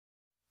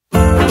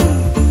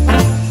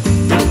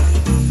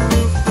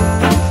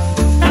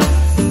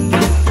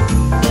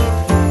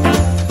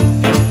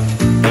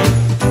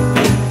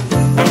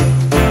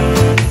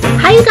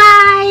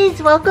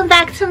welcome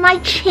back to my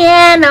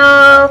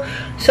channel.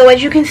 So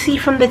as you can see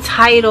from the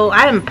title,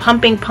 I am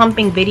pumping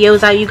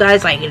videos out, you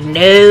guys, like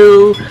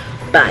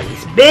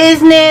nobody's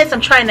business.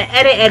 I'm trying to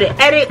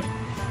edit.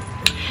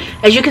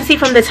 As you can see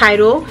from the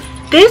title,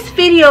 this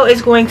video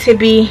is going to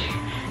be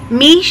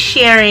me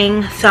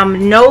sharing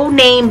some no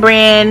name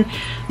brand,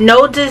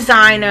 no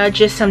designer,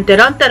 just some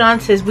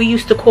dun-dun-dun, as we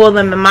used to call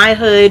them in my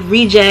hood,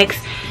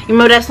 rejects. You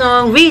remember that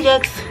song,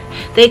 Rejects?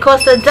 They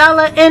cost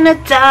 $1 and a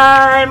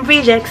dime,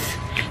 rejects.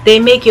 They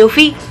make your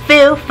feet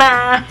feel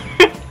fine.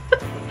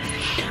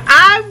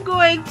 I'm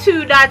going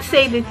to not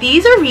say that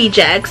these are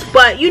rejects,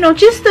 but you know,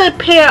 just a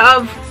pair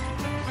of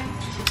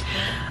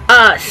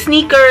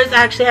sneakers. I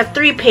actually have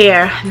 3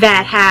 pair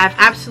that have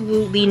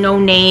absolutely no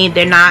name.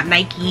 They're not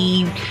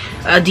Nike,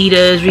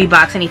 Adidas,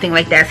 Reeboks, anything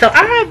like that. So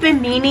I have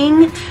been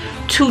meaning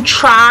to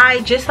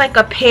try just like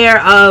a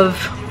pair of,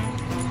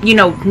 you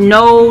know,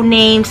 no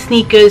name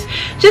sneakers,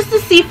 just to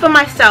see for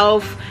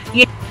myself,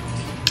 you know,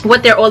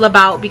 what they're all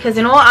about. Because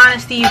in all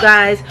honesty, you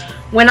guys,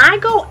 when I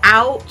go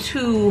out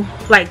to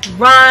like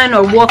run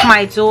or walk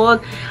my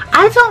dog,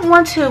 I don't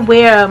want to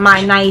wear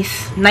my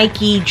nice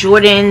Nike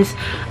Jordans.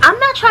 I'm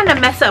not trying to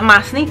mess up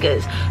my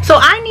sneakers. So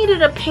I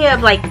needed a pair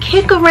of like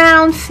kick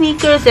around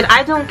sneakers that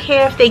I don't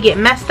care if they get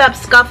messed up,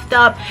 scuffed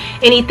up,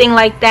 anything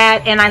like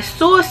that. And I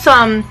saw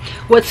some,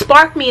 what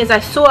sparked me is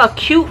I saw a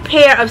cute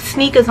pair of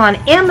sneakers on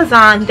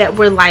Amazon that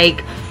were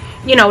like,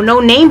 you know, no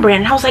name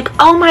brand. And I was like,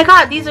 oh my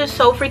god, these are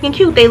so freaking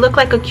cute. They look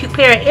like a cute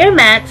pair of Air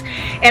Max.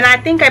 And I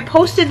think I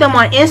posted them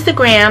on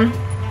Instagram.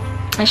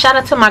 And shout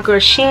out to my girl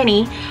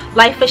Shani,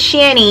 Life of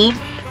Shani.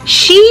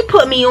 She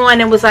put me on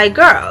and was like,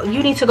 girl,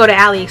 you need to go to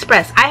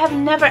AliExpress. I have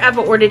never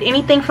ever ordered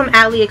anything from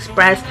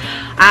AliExpress.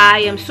 I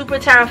am super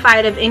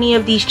terrified of any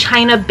of these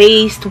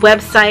China-based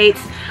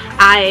websites.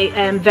 I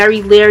am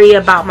very leery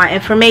about my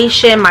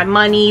information, my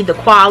money, the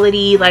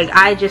quality. Like,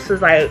 I just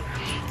was like,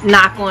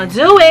 not gonna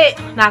do it.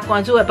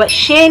 But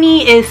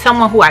Shani is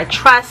someone who I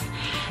trust,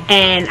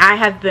 and I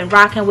have been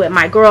rocking with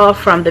my girl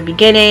from the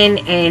beginning,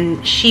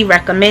 and she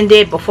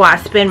recommended, before I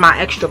spend my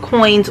extra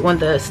coins on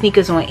the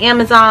sneakers on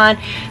Amazon,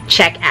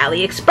 check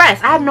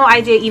AliExpress. I have no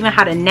idea even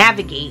how to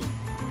navigate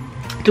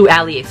through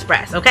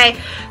AliExpress. Okay,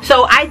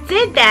 so I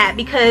did that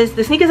because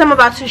the sneakers I'm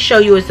about to show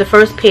you is the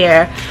first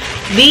pair.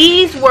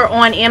 These were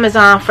on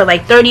Amazon for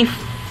like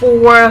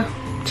 $34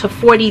 to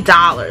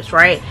 $40,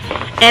 right?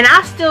 And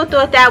I still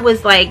thought that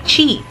was like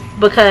cheap,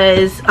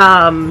 because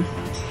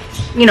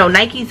you know,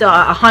 Nikes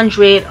are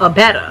 100 or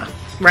better,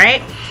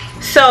 right?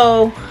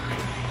 So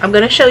I'm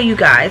gonna show you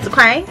guys.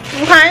 Okay.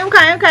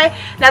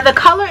 Now the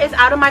color is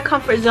out of my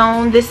comfort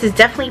zone. This is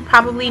definitely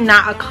probably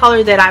not a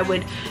color that I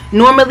would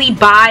normally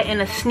buy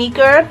in a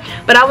sneaker,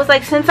 but I was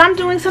like, since I'm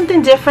doing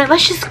something different,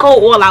 let's just go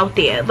all out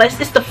there.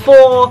 It's the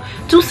fall,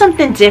 do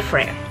something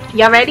different.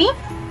 Y'all ready?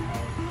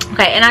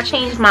 Okay, and I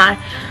changed my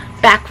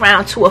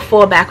background to a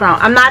full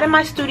background. I'm not in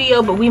my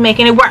studio, but we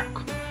making it work.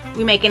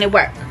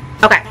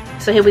 Okay,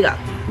 so here we go.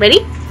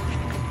 Ready?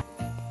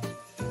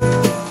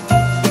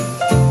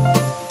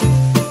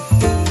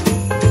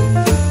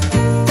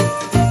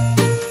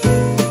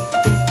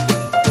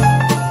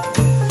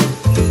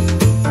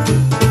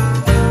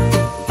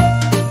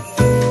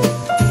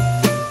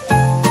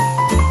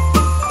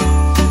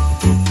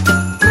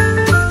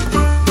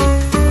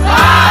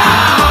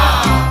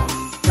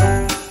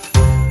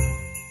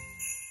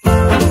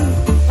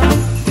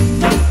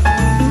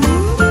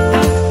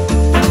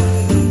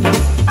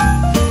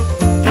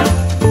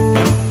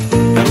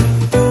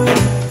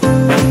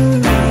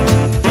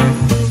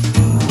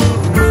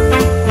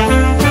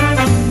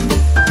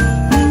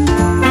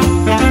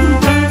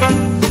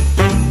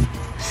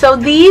 So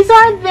these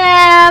are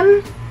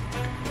them.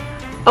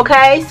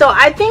 Okay, so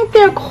I think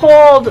they're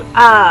called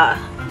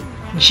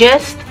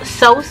Just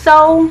So.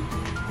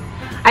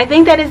 I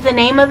think that is the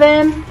name of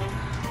them.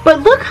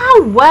 But look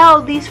how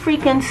well these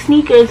freaking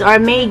sneakers are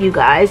made, you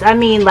guys. I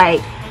mean,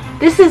 like,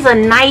 this is a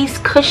nice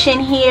cushion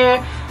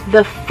here.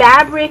 The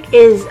fabric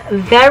is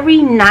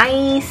very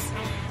nice.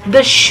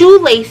 The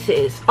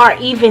shoelaces are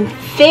even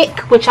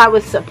thick, which I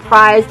was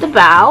surprised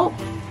about.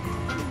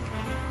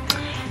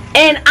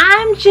 And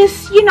I'm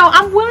just, you know,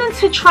 I'm willing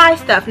to try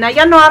stuff. Now,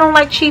 y'all know I don't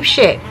like cheap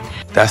shit.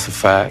 That's a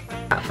fact.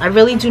 I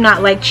really do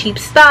not like cheap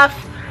stuff.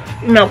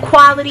 You know,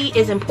 quality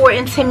is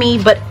important to me.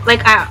 But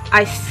like I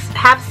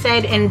have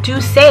said and do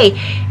say,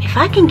 if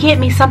I can get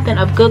me something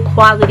of good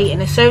quality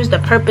and it serves the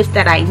purpose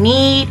that I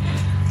need,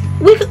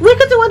 we could do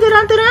it.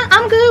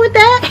 I'm good with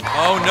that.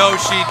 Oh, no,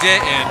 she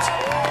didn't.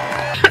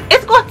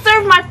 It's going to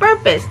serve my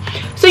purpose.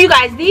 So, you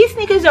guys, these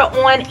sneakers are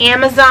on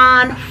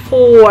Amazon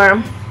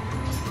for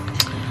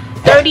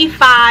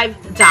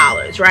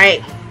 $35,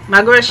 right?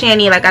 My girl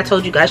Shani, like I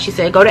told you guys, she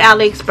said go to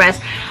AliExpress.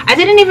 I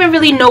didn't even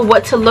really know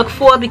what to look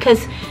for,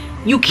 because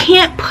you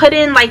can't put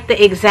in like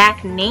the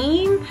exact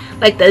name.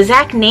 Like the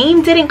exact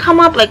name didn't come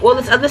up. Like all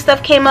this other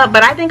stuff came up,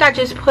 but I think I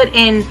just put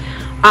in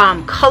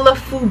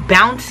colorful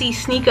bouncy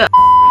sneaker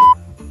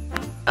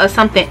or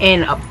something,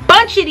 and a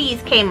bunch of these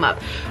came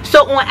up.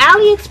 So on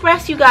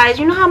AliExpress, you guys,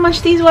 you know how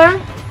much these were?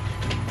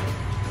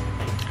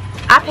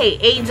 I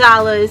paid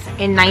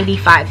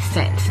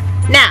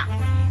 $8.95. Now,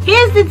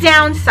 here's the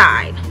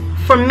downside,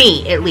 for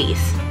me at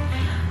least.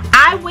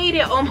 I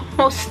waited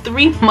almost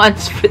 3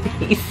 months for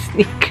these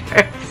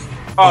sneakers.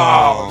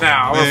 Oh,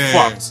 now we're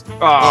fucked.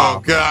 Oh,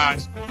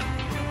 God.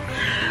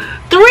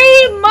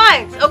 3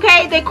 months,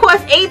 okay? They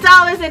cost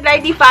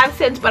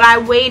 $8.95, but I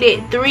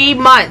waited 3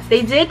 months.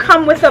 They did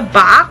come with a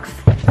box.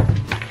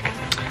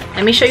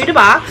 Let me show you the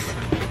box.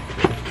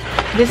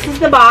 This is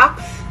the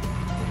box.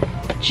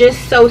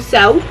 Just so.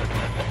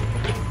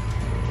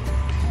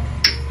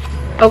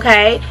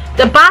 Okay?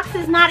 The box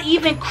is not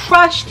even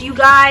crushed, you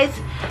guys.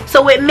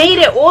 So it made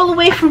it all the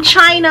way from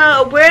China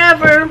or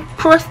wherever,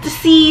 across the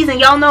seas, and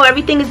y'all know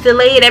everything is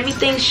delayed.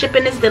 Everything's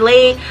shipping is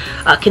delayed.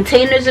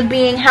 Containers are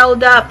being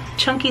held up.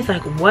 Chunky's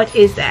like, what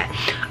is that?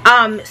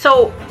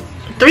 So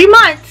 3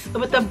 months,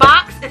 but the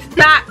box is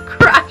not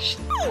crushed.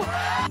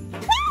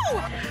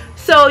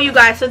 So you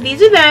guys, so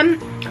these are them.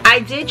 I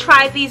did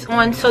try these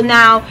on. So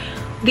now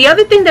the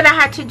other thing that I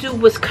had to do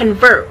was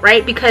convert,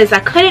 right? Because I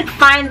couldn't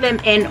find them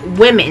in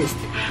women's.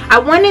 I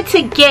wanted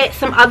to get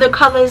some other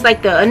colors.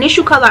 Like the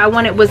initial color I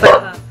wanted was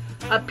like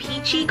a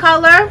peachy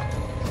color,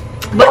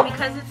 but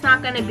because it's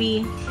not going to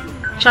be,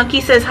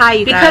 Chunky says hi,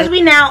 you guys. Because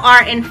we now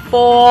are in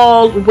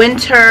fall,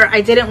 winter,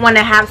 I didn't want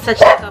to have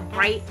such like a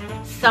bright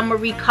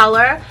summery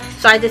color,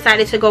 so I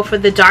decided to go for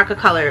the darker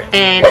color.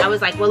 And I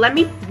was like, well, let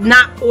me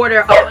not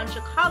order a bunch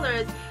of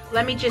colors.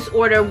 Let me just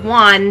order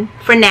one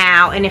for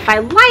now, and if I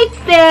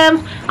like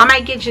them, I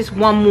might get just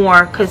one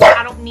more, because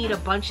I don't need a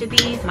bunch of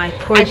these. My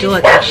poor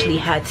dog actually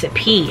had to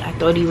pee. I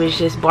thought he was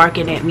just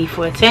barking at me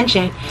for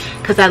attention,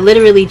 because I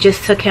literally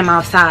just took him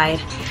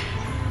outside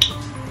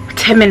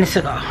 10 minutes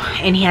ago,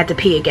 and he had to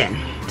pee again.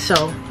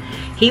 So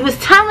he was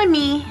telling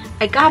me,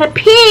 I gotta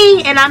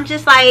pee, and I'm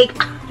just like,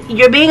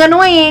 you're being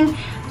annoying.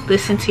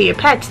 Listen to your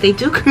pets, they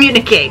do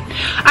communicate.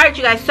 All right,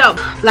 you guys, so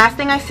last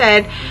thing I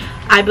said,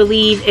 I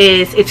believe,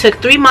 is it took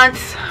 3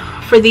 months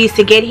for these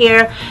to get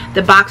here.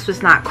 The box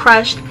was not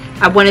crushed.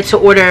 I wanted to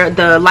order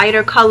the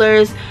lighter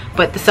colors,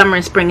 but the summer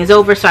and spring is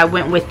over, so I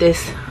went with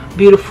this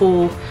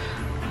beautiful,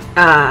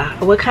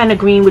 what kind of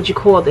green would you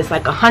call this?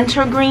 Like a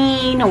hunter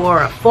green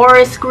or a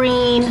forest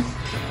green.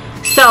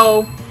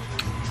 So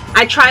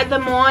I tried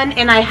them on,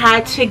 and I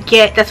had to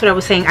get, that's what I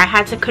was saying, I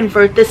had to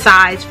convert the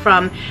size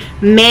from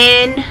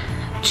men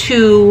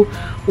to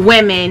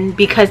women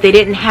because they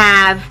didn't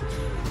have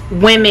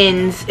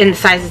women's in the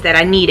sizes that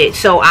I needed.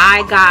 So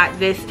I got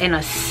this in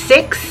a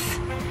 6.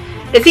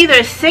 It's either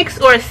a 6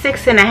 or a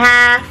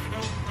 6.5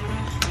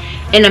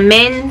 in a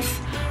men's,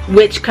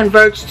 which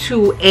converts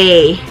to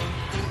a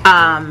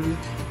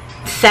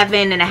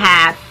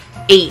 7.5,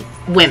 8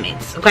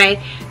 women's. Okay,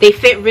 they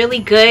fit really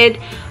good.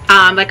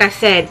 Like I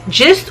said,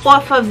 just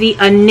off of the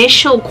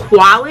initial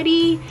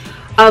quality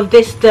of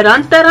this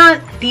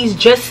these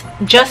just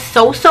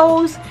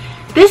so-sos,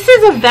 this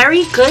is a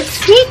very good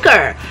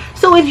sneaker.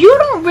 So if you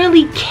don't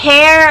really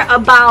care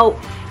about,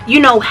 you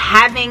know,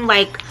 having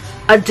like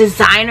a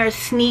designer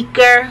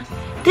sneaker,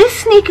 this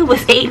sneaker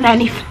was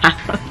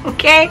 $8.95,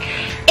 okay?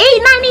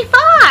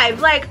 $8.95.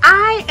 Like,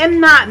 I am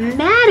not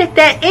mad at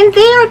that, and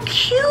they are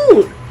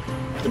cute.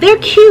 They're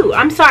cute.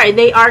 I'm sorry,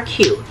 they are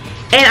cute.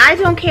 And I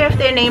don't care if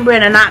they're name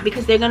brand or not,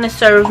 because they're gonna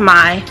serve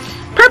my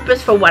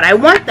purpose for what I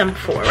want them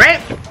for,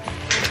 right?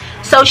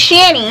 So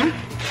Shani,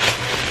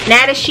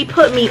 now that she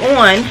put me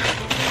on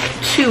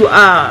to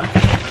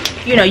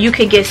you know, you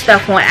could get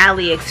stuff on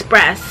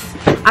AliExpress.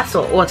 I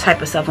saw all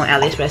type of stuff on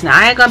AliExpress. Now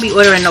I ain't gonna be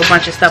ordering no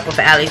bunch of stuff off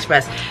of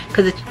AliExpress,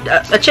 because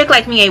a chick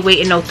like me ain't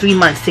waiting no 3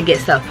 months to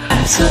get stuff.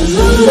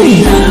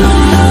 Absolutely not.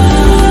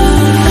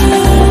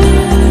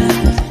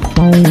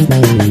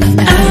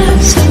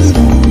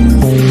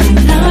 Absolutely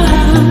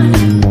not.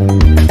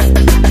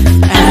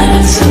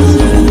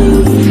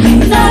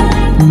 Absolutely not.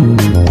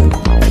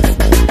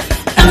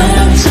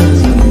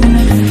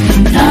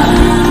 Absolutely not.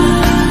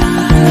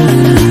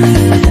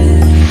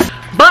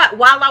 But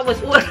while I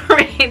was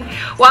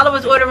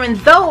ordering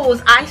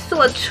those, I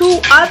saw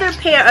 2 other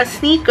pair of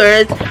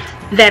sneakers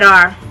that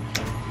are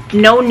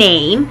no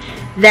name,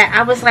 that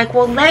I was like,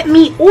 well, let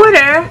me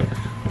order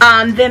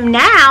them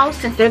now,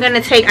 since they're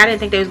gonna take, I didn't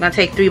think they was gonna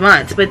take 3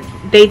 months, but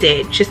they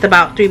did, just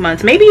about 3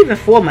 months, maybe even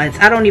 4 months,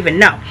 I don't even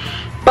know.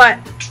 But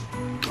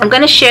I'm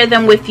gonna share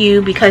them with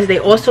you because they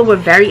also were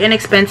very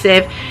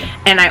inexpensive,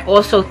 and I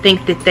also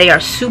think that they are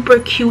super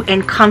cute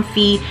and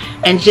comfy,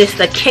 and just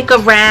a kick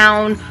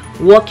around,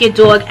 walk your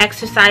dog,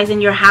 exercise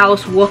in your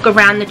house, walk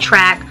around the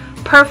track.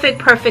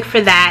 Perfect for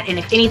that. And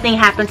if anything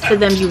happens to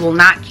them, you will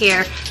not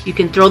care. You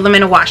can throw them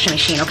in a washing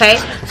machine, okay?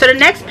 So the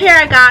next pair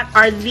I got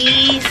are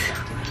these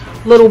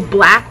little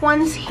black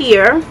ones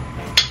here.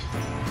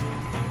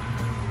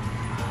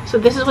 So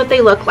this is what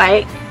they look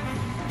like.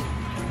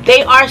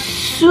 They are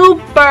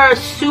super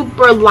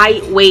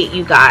lightweight,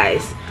 you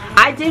guys.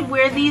 I did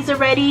wear these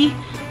already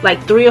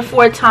like 3 or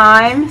 4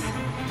 times.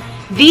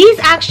 These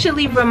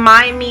actually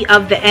remind me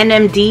of the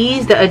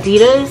NMDs, the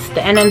Adidas,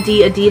 the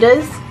NMD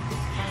Adidas,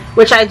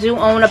 which I do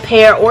own a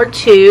pair or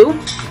 2.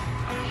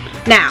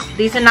 Now,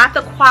 these are not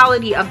the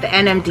quality of the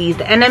NMDs.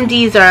 The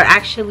NMDs are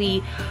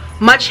actually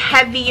much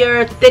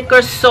heavier,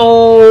 thicker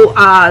sole.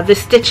 The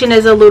stitching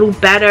is a little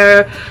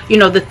better, you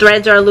know, the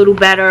threads are a little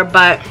better,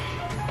 but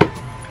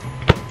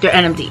they're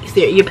NMDs.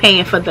 You're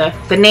paying for the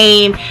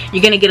name.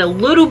 You're gonna get a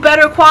little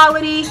better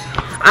quality.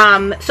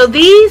 So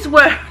these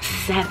were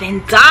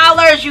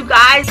 $7, you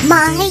guys.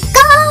 My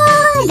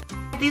God,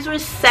 these were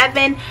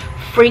 $7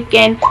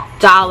 freaking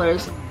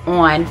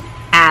on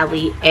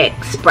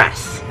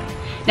AliExpress.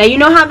 Now you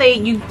know how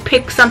you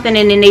pick something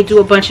and then they do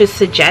a bunch of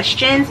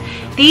suggestions.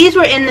 These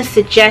were in the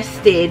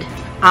suggested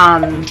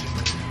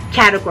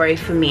category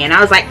for me, and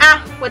I was like,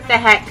 what the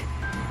heck,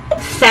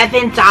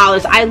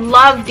 $7. I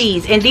love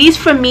these, and these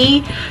for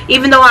me,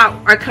 even though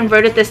I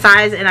converted the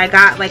size and I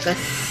got like a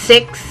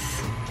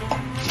 6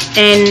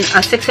 and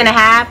a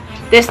 6.5,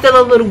 they're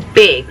still a little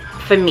big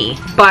for me,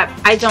 but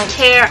I don't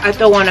care. I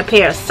throw on a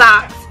pair of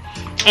socks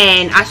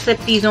and I slip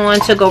these on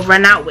to go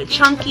run out with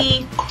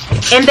Chunky,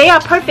 and they are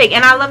perfect.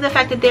 And I love the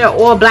fact that they're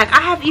all black. I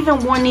have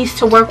even worn these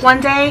to work one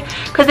day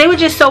because they were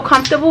just so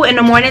comfortable. In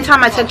the morning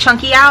time, I took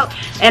Chunky out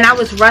and I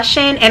was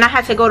rushing and I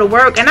had to go to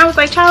work, and I was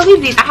like, child, leave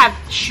these. I have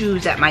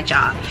shoes at my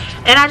job,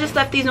 and I just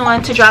left these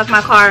on to drive my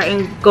car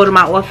and go to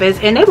my office,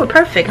 and they were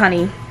perfect,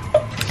 honey.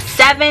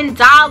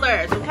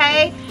 $7,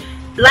 okay?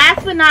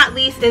 Last but not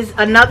least is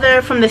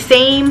another from the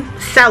same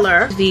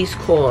seller. These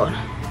called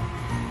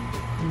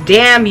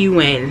Damn You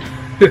In.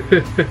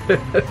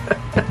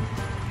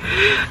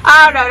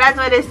 I don't know, that's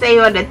what it say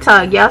on the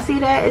tongue. Y'all see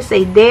that? It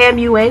say damn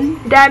you in,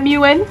 damn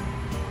you in.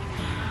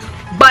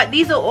 But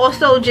these are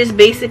also just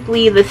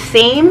basically the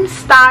same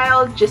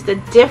style, just a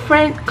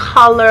different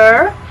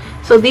color.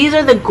 So these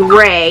are the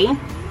gray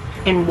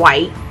and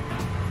white,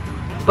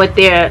 but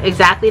they're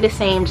exactly the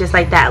same, just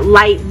like that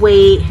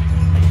lightweight,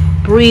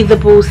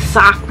 breathable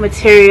sock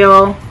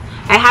material.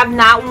 I have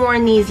not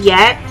worn these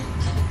yet,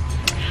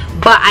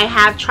 but I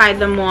have tried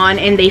them on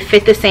and they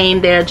fit the same.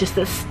 They're just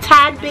a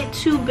tad bit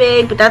too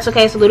big, but that's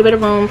okay. It's a little bit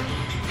of room.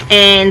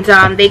 And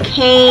they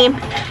came,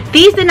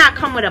 these did not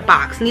come with a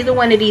box. Neither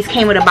one of these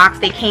came with a box.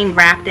 They came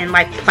wrapped in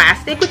like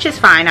plastic, which is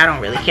fine. I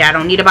don't really care. I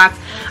don't need a box.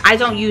 I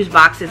don't use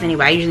boxes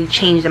anyway. I usually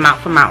change them out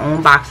for my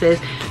own boxes.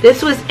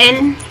 This was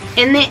in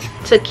it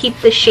to keep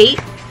the shape.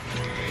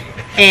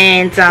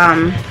 And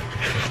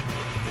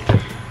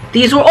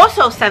these were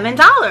also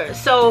 $7.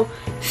 So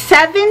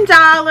 $7,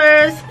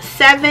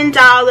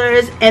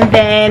 and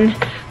then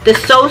the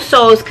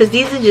so-sos, because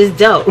these are just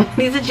dope.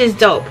 These are just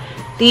dope.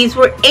 These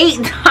were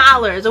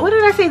 $8. Or what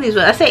did I say these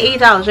were? I said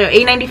 $8 or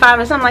 $8.95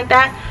 or something like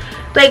that.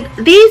 Like,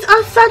 these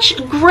are such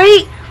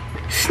great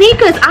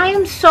sneakers. I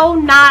am so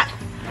not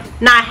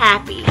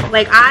happy.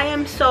 Like, I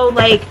am so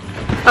like,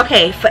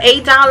 okay, for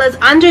 $8,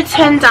 under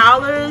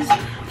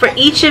 $10 for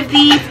each of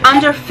these,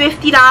 under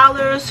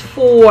 $50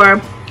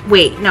 for,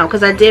 wait, no,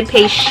 because I did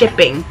pay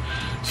shipping.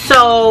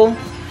 So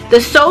the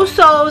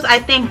so-sos I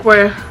think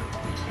were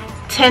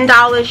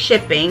 $10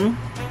 shipping.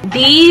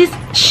 These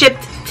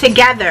shipped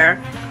together,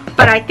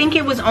 but I think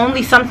it was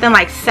only something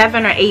like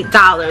 $7 or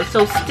 $8.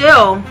 So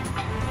still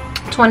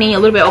 20, a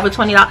little bit over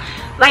 $20.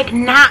 Like,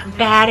 not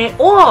bad at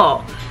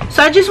all.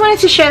 So I just wanted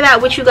to share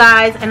that with you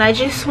guys, and I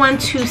just want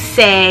to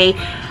say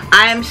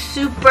I am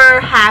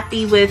super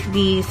happy with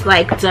these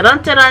like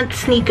dun-dun-dun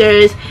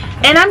sneakers,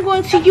 and I'm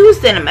going to use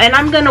them and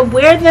I'm gonna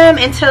wear them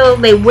until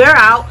they wear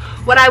out.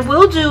 What I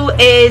will do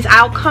is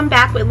I'll come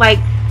back with like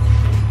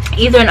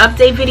either an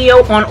update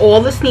video on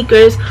all the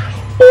sneakers,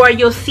 or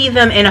you'll see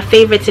them in a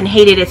favorites and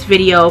hated it's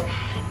video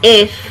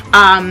if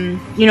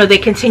you know, they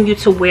continue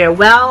to wear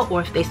well,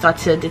 or if they start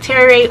to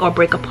deteriorate or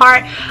break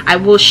apart. I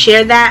will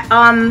share that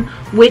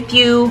with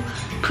you.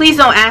 Please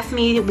don't ask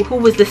me who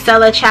was the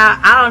seller, child.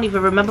 I don't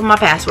even remember my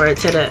password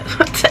to the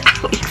to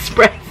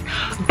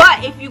AliExpress.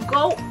 But if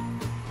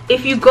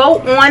you go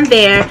on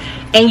there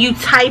and you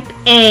type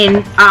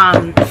in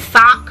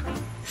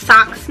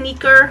sock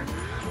sneaker,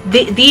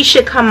 these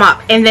should come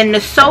up. And then the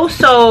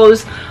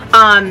so-sos,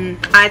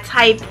 I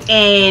typed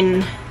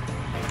in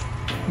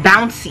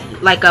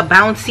bouncy, like a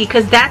bouncy,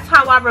 because that's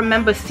how I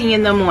remember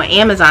seeing them on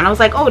Amazon. I was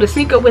like, oh, the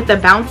sneaker with the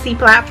bouncy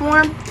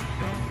platform.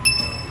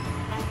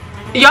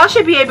 Y'all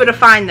should be able to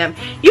find them.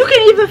 You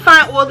can even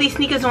find all these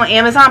sneakers on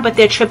Amazon, but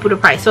they're triple the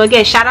price. So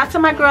again, shout out to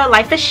my girl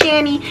Life of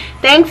Shani.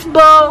 Thanks,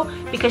 boo,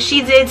 because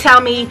she did tell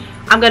me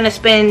I'm gonna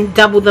spend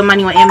double the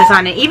money on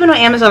Amazon. And even on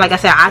Amazon, like I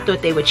said, I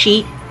thought they were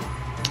cheap,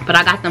 but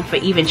I got them for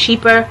even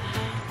cheaper.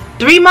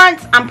 3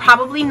 months, I'm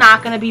probably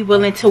not gonna be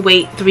willing to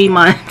wait 3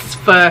 months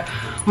for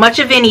much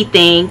of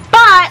anything,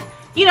 but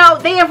you know,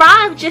 they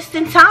arrived just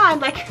in time.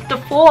 Like, the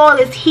fall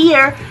is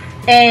here,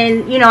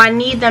 and you know, I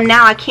need them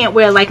now. I can't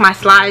wear like my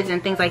slides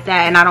and things like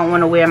that, and I don't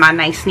want to wear my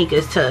nice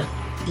sneakers to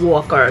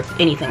walk or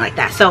anything like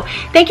that. So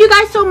thank you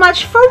guys so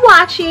much for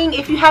watching.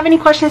 If you have any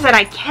questions that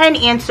I can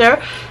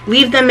answer,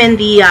 leave them in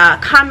the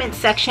comment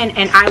section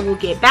and I will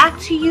get back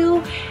to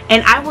you,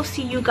 and I will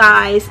see you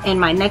guys in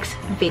my next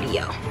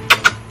video.